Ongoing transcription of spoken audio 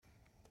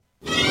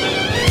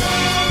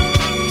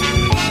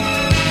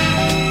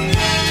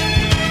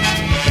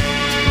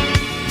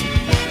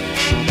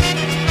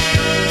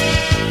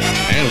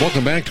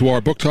back to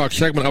our book talk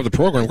segment of the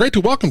program. Great to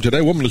welcome today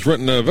a woman who's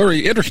written a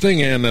very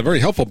interesting and a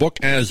very helpful book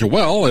as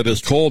well. It is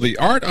called The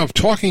Art of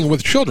Talking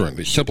with Children,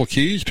 The Simple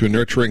Keys to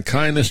Nurturing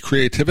Kindness,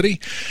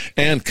 Creativity,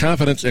 and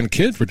Confidence in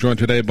Kids. We're joined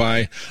today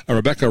by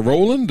Rebecca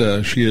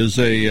Rolland. She is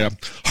a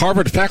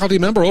Harvard faculty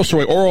member, also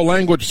an oral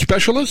language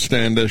specialist,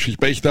 and she's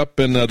based up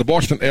in the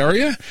Boston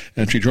area.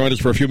 And she joined us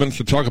for a few minutes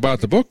to talk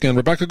about the book. And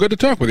Rebecca, good to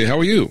talk with you. How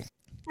are you?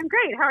 I'm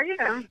great. How are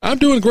you? I'm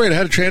doing great. I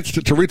had a chance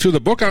to read through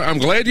the book. I'm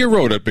glad you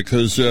wrote it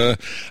because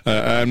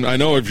I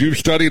know if you've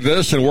studied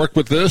this and worked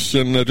with this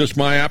and just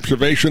my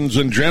observations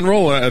in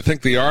general, I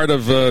think the art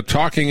of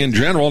talking in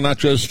general, not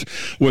just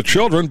with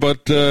children,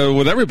 but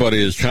with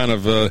everybody, is kind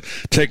of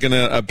taken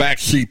a back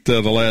seat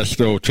the last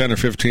 10 or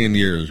 15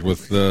 years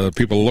with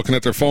people looking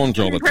at their phones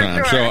all the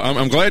time. Sure. So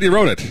I'm glad you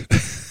wrote it.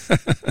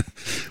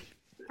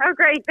 Oh,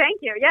 great. Thank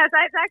you. Yes,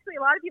 actually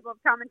a lot of people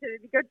have commented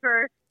it'd be good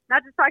for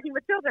not just talking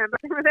with children,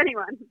 but with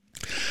anyone.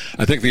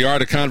 I think the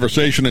art of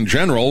conversation in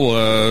general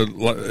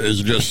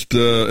is just,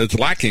 it's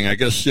lacking. I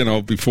guess,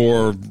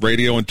 before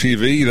radio and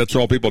TV, that's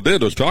all people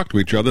did was talk to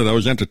each other. That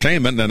was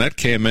entertainment, and that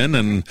came in,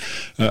 and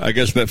I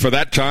guess that for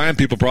that time,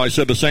 people probably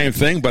said the same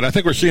thing, but I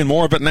think we're seeing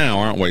more of it now,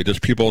 aren't we?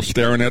 Just people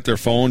staring at their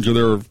phones or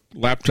their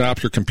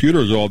laptops or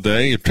computers all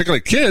day,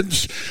 particularly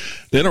kids.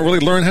 They don't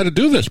really learn how to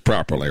do this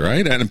properly,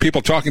 right? And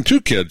people talking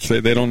to kids,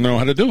 they don't know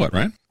how to do it,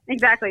 right?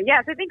 Exactly.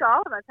 Yes, I think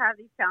all of us have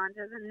these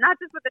challenges, and not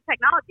just with the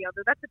technology,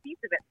 although that's a piece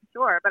of it for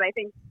sure. But I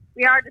think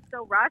we are just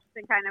so rushed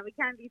and we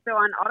can't be so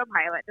on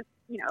autopilot, just,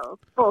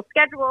 full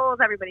schedules,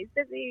 everybody's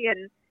busy,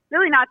 and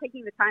really not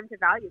taking the time to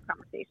value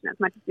conversation as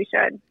much as we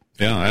should.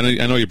 Yeah,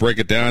 I know you break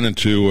it down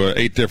into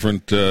 8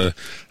 different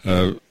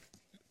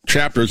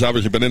chapters,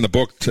 obviously, but in the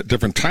book,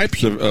 different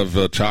types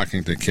of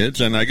talking to kids.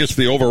 And I guess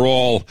the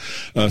overall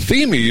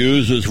theme you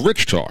use is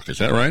rich talk. Is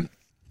that right?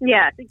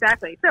 Yes,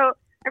 exactly. So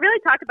I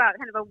really talk about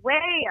kind of a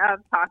way of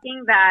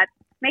talking that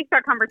makes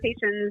our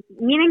conversations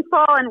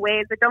meaningful in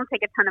ways that don't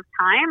take a ton of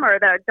time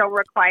or that don't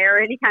require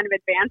any kind of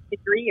advanced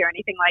degree or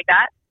anything like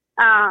that.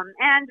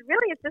 And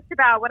really, it's just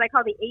about what I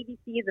call the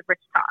ABCs of rich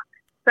talk.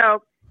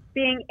 So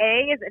being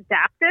A is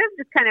adaptive,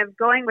 just kind of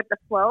going with the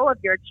flow of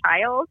your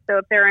child.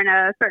 So if they're in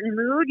a certain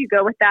mood, you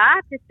go with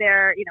that. If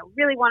they're,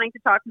 really wanting to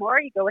talk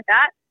more, you go with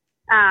that.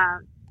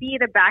 B,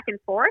 the back and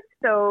forth.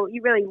 So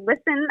you really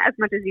listen as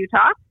much as you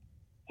talk.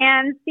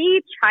 And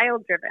C,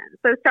 child-driven.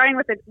 So starting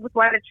with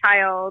what a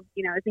child,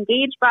 is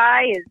engaged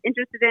by, is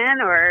interested in,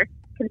 or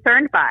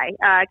concerned by,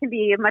 can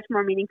be a much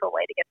more meaningful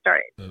way to get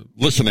started.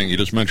 Listening, you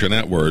just mentioned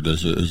that word,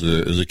 is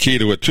a key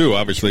to it, too.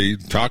 Obviously,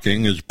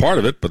 talking is part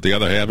of it, but the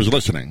other half is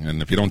listening.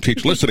 And if you don't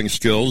teach listening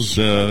skills,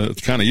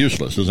 it's kind of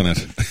useless, isn't it?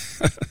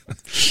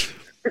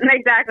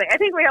 Exactly. I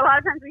think a lot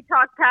of times we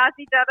talk past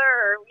each other,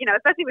 or,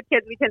 especially with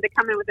kids, we tend to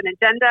come in with an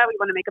agenda. We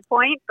want to make a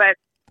point, but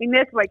we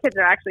miss what kids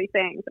are actually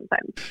saying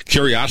sometimes.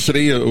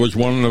 Curiosity was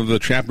one of the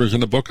chapters in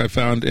the book I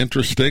found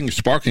interesting,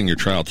 sparking your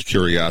child's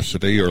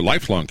curiosity or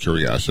lifelong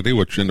curiosity,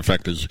 which in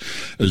effect is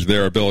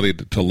their ability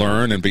to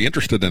learn and be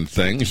interested in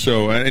things.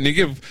 So, and you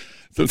give,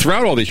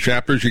 throughout all these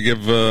chapters, you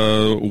give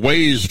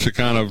ways to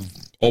kind of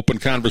open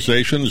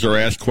conversations or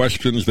ask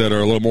questions that are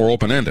a little more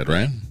open-ended,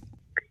 right?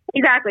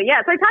 Exactly,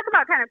 yeah. So I talk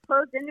about kind of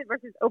closed-ended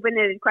versus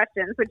open-ended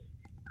questions, which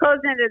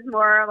closed-ended is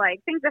more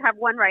like things that have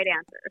one right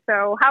answer.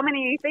 So how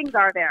many things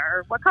are there?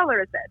 Or what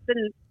color is this?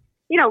 And,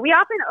 we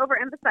often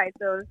overemphasize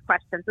those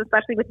questions,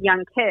 especially with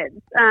young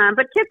kids.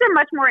 But kids are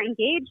much more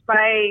engaged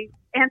by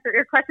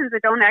questions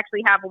that don't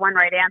actually have one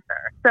right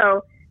answer.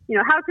 So,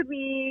 how could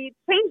we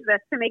change this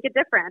to make it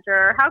different?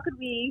 Or how could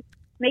we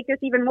make this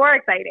even more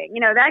exciting?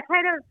 That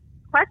kind of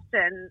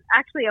question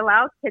actually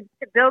allows kids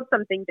to build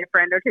something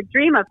different or to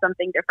dream of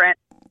something different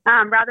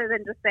rather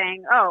than just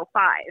saying, 5,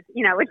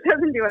 which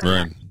doesn't do it.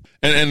 Right.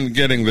 And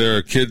getting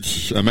their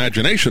kids'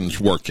 imaginations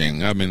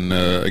working. I mean,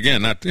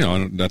 again, not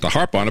to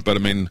harp on it, but I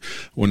mean,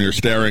 when you're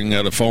staring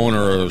at a phone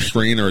or a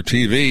screen or a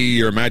TV,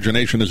 your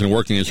imagination isn't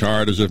working as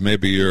hard as if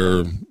maybe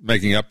you're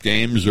making up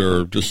games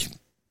or just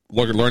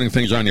learning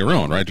things on your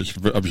own, right? Just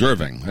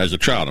observing as a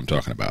child, I'm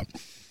talking about.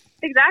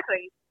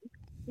 Exactly.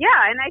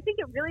 Yeah, and I think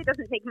it really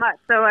doesn't take much.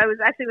 So I was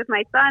actually with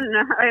my son.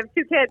 I have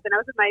 2 kids, and I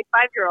was with my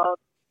 5-year-old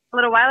a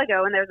little while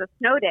ago when there was a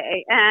snow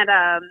day, and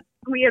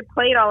we had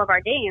played all of our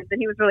games, and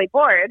he was really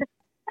bored.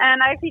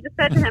 And I actually just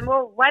said to him,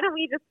 well, why don't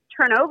we just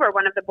turn over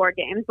one of the board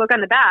games, look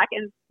on the back,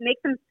 and make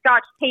some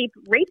Scotch tape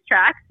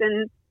racetracks,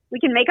 and we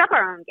can make up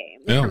our own game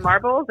with some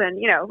marbles, and,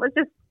 let's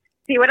just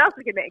see what else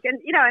we could make. And,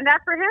 and that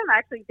for him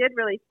actually did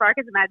really spark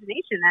his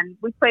imagination. And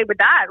we played with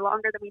that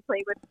longer than we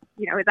played with,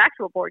 his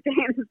actual board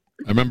games.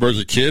 I remember as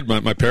a kid,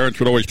 my parents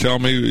would always tell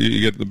me,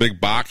 you get the big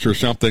box or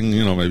something,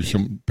 maybe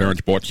some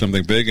parents bought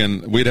something big,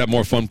 and we'd have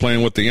more fun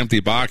playing with the empty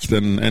box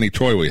than any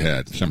toy we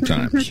had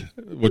sometimes,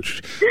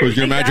 which was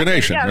your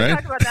imagination, right? Yeah, we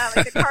talked about that,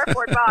 like the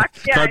cardboard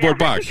box. Yeah, cardboard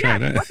box, yeah.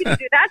 Right. What can you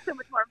do? That's so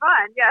much more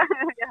fun. Yeah.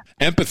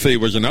 Empathy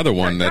was another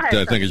one that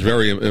I think is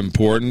very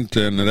important,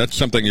 and that's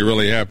something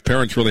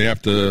parents really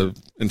have to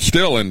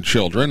instill in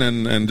children,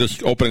 and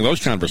just opening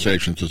those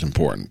conversations is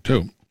important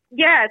too.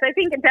 Yes, I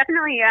think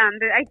definitely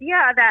the idea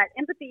that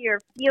empathy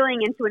or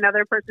feeling into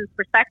another person's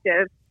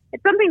perspective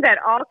it's something that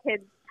all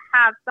kids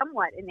have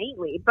somewhat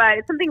innately, but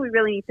it's something we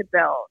really need to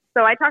build.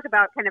 So I talk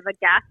about kind of a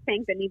gas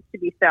tank that needs to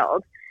be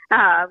filled.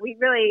 We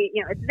really,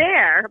 it's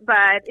there,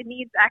 but it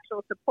needs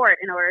actual support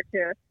in order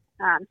to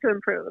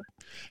improve.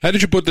 How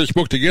did you put this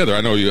book together?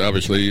 I know you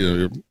obviously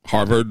you're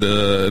Harvard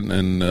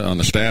and on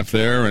the staff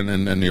there,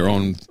 and your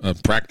own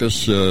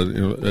practice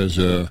as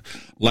a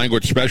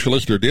language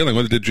specialist you're dealing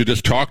with. Did you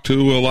just talk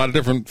to a lot of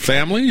different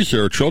families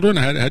or children?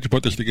 How'd you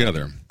put this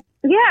together?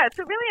 Yeah,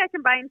 so really I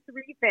combine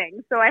three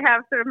things. So I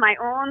have sort of my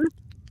own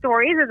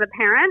stories as a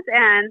parent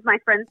and my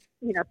friends'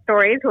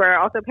 stories who are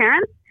also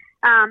parents.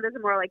 Those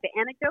are more like the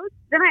anecdotes.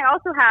 Then I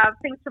also have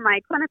things from my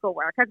clinical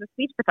work as a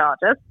speech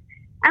pathologist.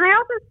 And I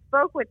also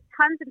spoke with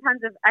tons and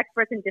tons of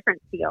experts in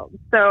different fields.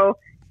 So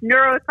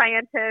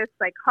neuroscientists,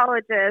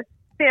 psychologists,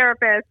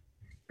 therapists,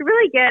 to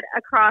really get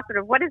across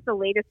sort of what is the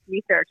latest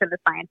research in the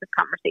science of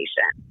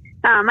conversation.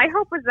 My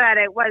hope was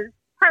that it was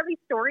partly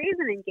stories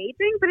and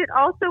engaging, but it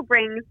also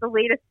brings the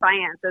latest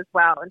science as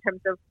well in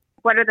terms of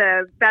what are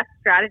the best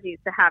strategies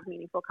to have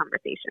meaningful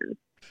conversations.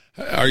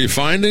 Are you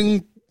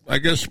finding, I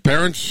guess,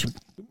 parents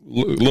a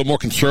little more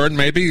concerned,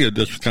 maybe?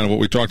 That's kind of what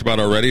we talked about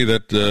already,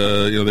 that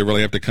they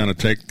really have to kind of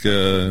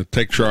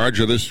take charge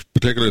of this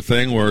particular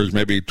thing, whereas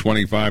maybe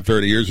 25,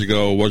 30 years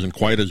ago it wasn't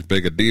quite as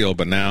big a deal,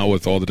 but now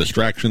with all the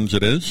distractions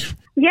it is?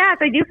 Yes,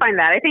 I do find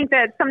that. I think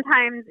that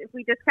sometimes if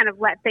we just kind of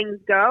let things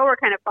go or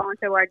kind of fall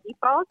into our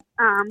defaults,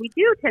 we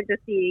do tend to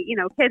see,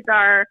 kids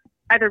are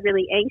either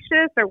really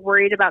anxious or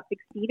worried about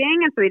succeeding,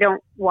 and so they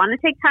don't want to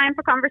take time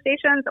for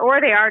conversations, or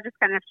they are just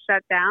kind of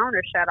shut down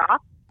or shut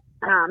off.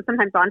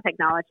 Sometimes on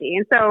technology.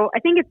 And so I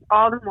think it's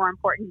all the more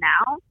important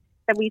now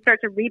that we start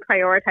to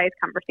reprioritize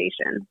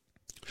conversation.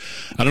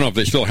 I don't know if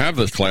they still have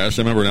this class.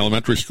 I remember in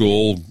elementary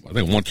school, I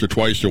think once or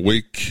twice a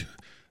week,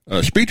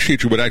 a speech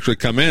teacher would actually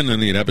come in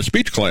and you'd have a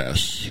speech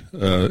class,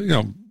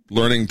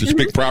 learning to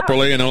speak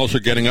properly and also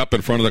getting up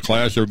in front of the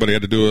class. Everybody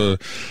had to do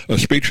a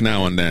speech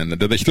now and then.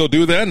 Do they still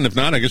do that? And if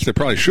not, I guess they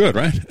probably should,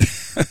 right?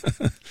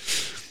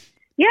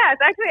 Yes,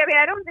 actually,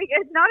 I don't think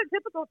it's not a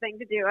typical thing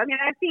to do.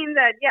 I've seen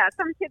that,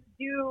 some kids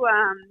do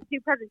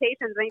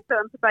presentations. I need to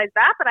emphasize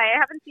that, but I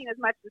haven't seen as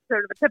much as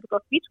sort of a typical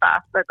speech class,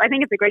 but I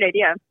think it's a great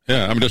idea.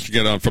 Yeah, just to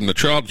get on from the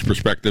child's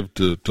perspective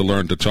to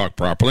learn to talk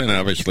properly, and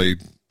obviously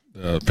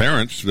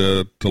parents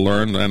to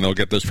learn, and they'll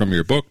get this from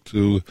your book,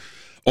 to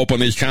open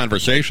these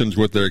conversations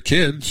with their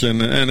kids,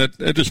 and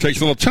it just takes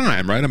a little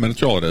time, right?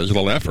 That's all it is, a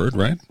little effort,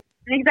 right?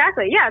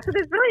 Exactly, yeah. So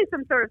there's really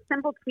some sort of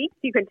simple tweaks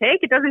you can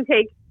take. It doesn't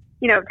take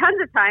tons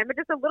of time, but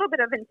just a little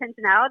bit of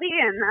intentionality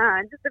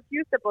and just a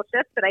few simple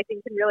shifts that I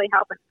think can really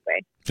help in this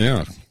way.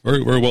 Yeah,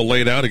 very, very well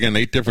laid out. Again,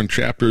 8 different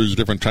chapters,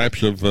 different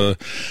types of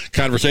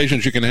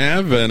conversations you can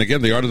have. And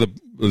again, the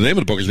name of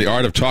the book is The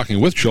Art of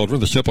Talking with Children,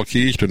 The Simple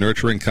Keys to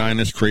Nurturing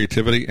Kindness,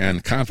 Creativity,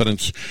 and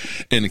Confidence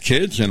in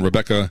Kids. And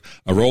Rebecca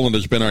Rolland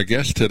has been our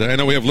guest today. I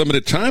know we have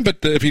limited time, but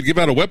if you'd give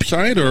out a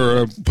website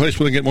or a place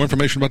where they can get more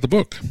information about the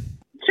book.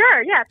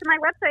 Sure, yeah. So my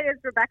website is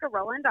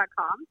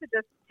RebeccaRolland.com. So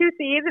just 2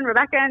 C's in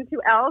Rebecca and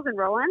 2 L's in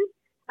Rolland.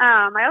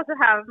 I also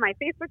have my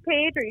Facebook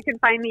page, or you can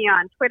find me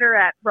on Twitter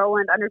at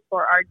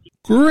Rolland_RG.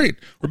 Great.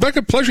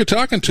 Rebecca, pleasure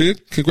talking to you.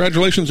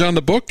 Congratulations on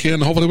the book,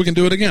 and hopefully we can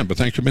do it again. But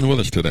thanks for being with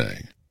us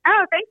today.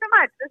 Oh, thanks so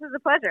much. This is a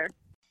pleasure.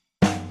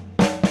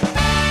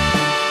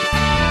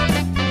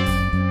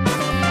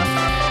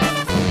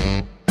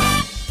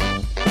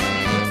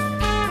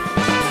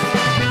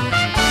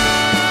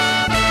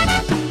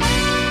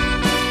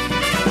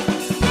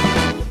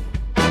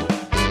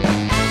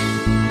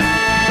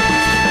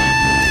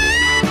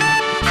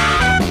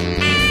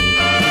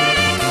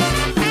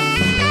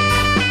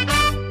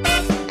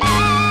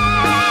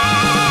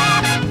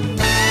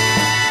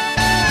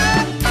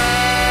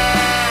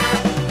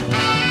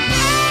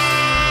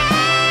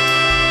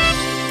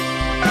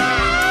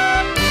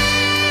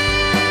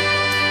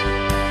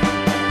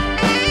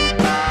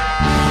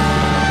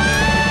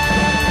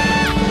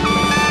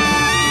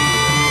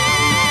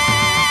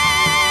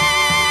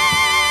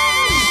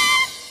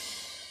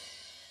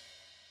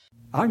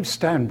 I'm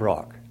Stan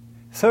Brock.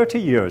 30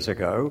 years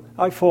ago,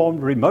 I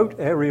formed Remote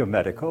Area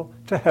Medical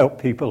to help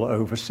people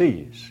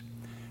overseas.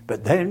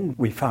 But then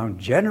we found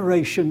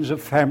generations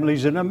of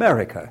families in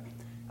America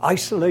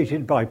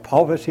isolated by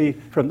poverty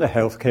from the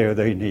health care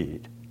they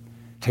need.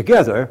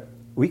 Together,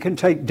 we can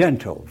take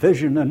dental,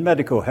 vision, and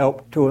medical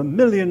help to 1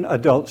 million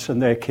adults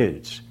and their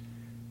kids,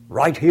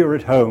 right here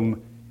at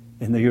home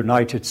in the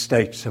United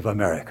States of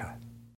America.